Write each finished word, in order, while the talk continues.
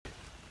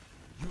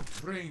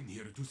train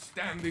here to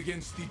stand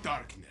against the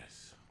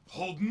darkness.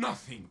 Hold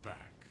nothing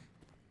back.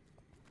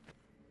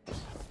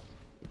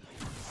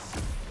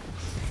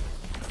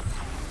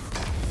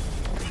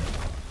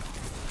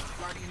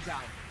 Guardian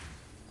down.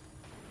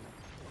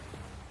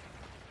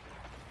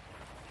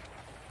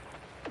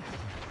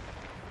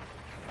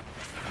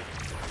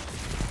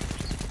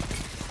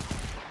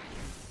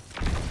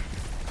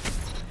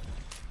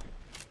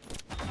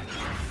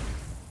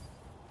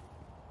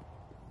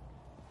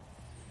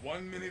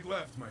 One minute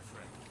left, my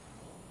friend.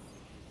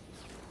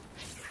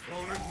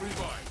 Opponent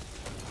revived.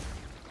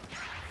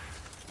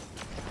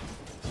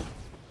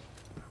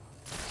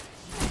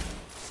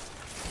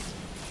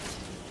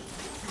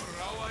 Your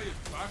ally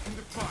is back in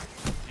the fight.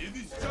 It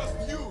is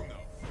just you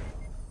now.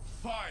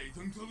 Fight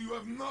until you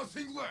have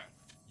nothing left.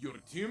 Your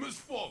team has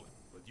fallen,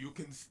 but you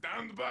can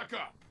stand back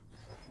up.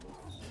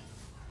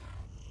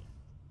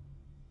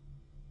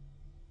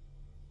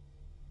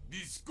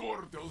 This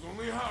score tells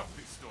only half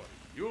the story.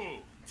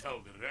 You tell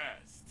the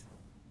rest.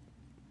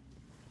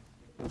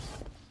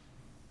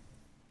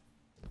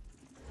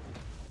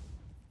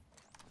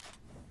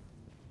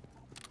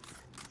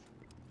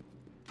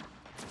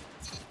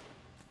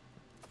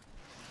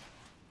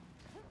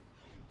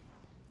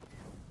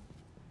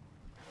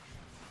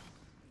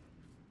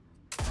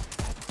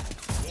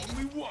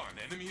 Only one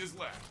enemy is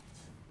left.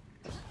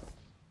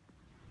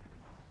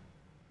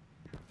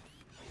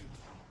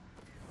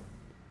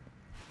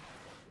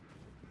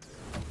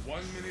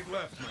 One minute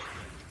left, my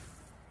friend.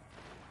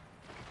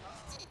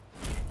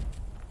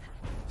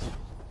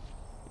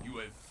 You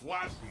have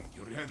flattened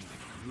your enemy.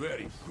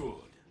 Very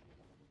good.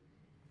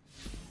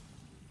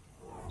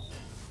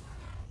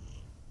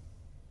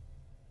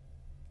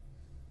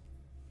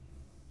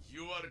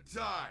 You are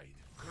tied.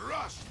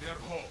 Crush their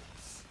hopes.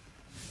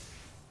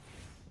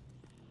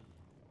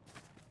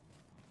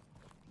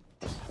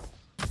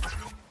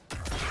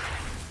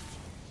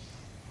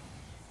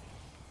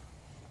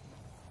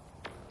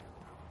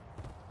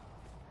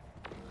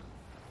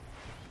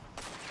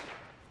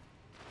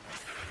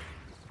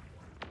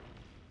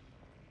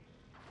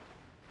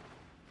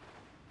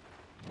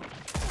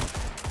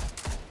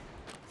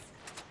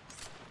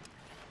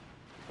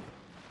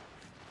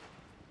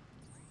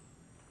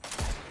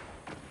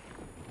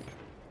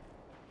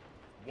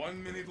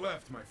 One minute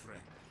left, my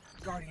friend.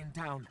 Guardian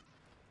down.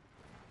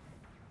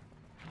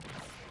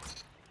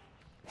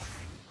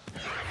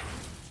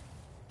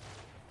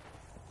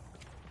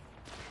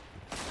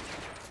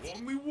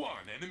 Only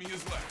one enemy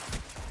is left.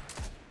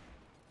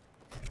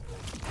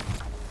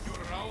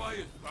 Your ally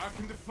is back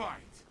in the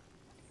fight.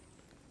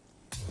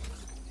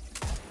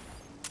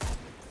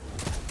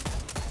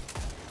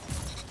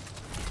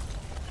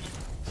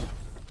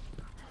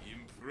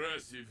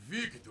 Impressive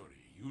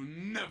victory. You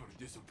never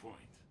disappoint.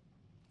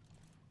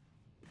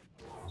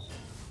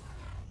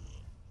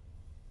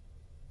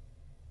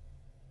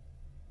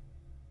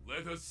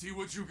 Let us see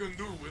what you can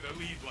do with a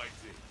lead like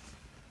this.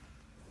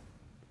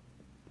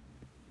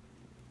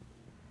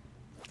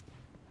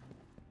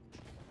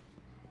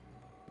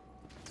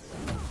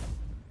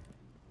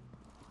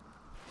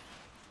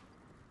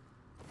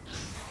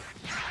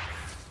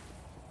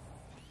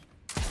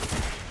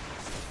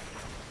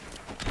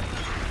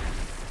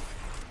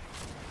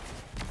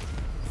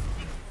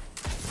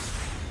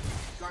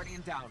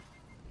 Guardian down.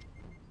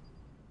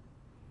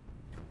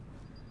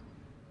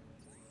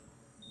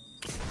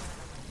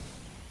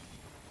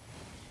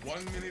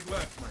 One minute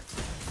left, my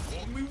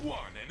friend. Only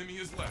one enemy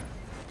is left.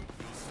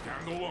 You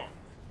stand alone.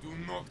 Do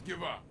not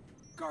give up.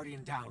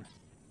 Guardian down.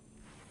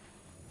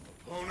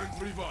 Opponent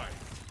revived.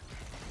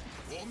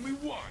 Only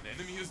one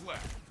enemy is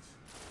left.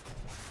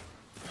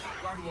 You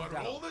Guardian are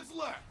down. all that's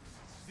left.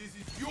 This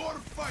is your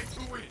fight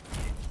to win.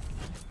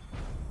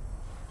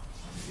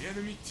 The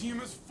enemy team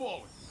has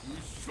fallen. You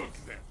shook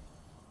them.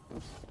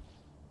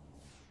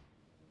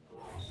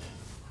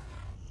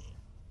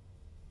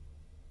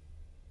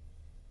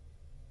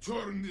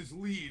 Turn this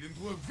lead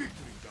into a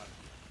victory,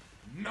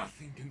 Guardian.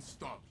 Nothing can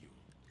stop you.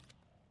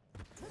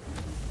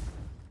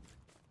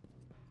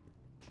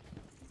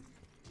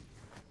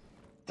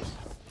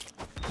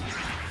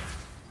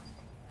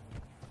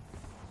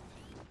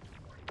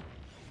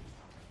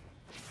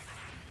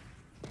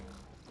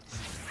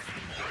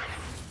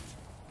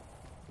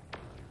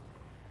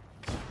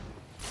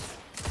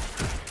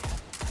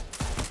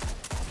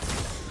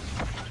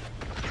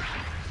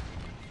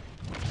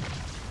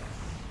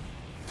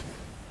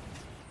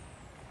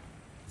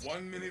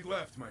 One minute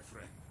left, my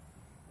friend.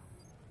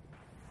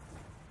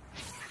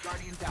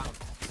 Guardian down.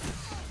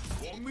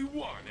 Only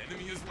one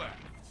enemy is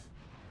left.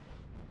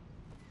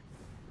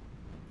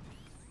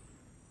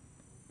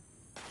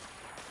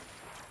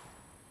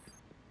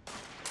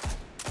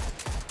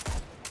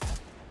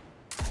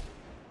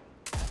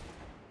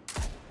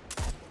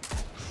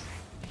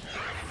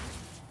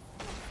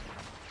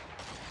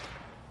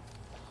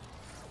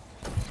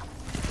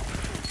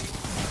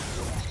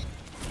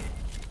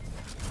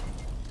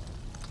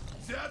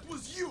 That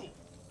was you!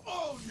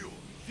 All you!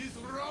 This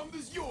round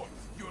is yours!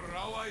 Your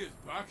ally is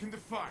back in the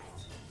fight!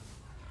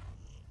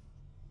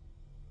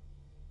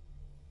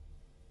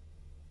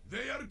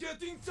 They are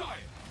getting tired.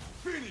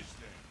 Finish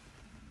them.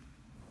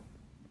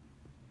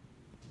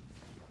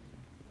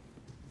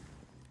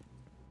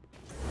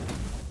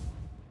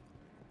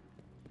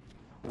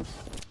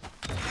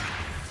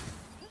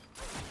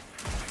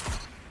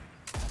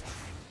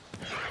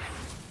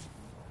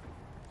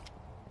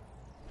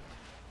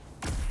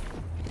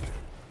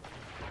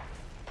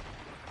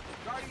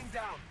 Guardian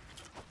down.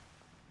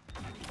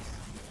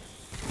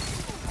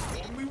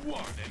 Only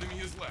one enemy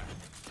is left.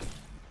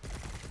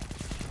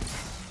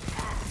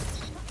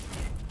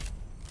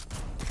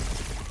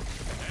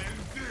 And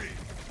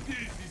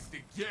this is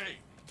the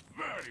game.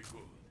 Very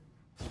good.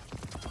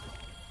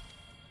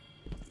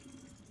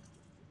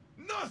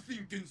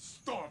 Nothing can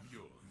stop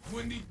you.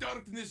 When the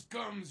darkness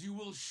comes, you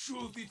will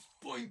shoot its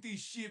pointy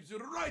ships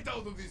right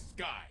out of the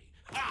sky.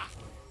 Ha!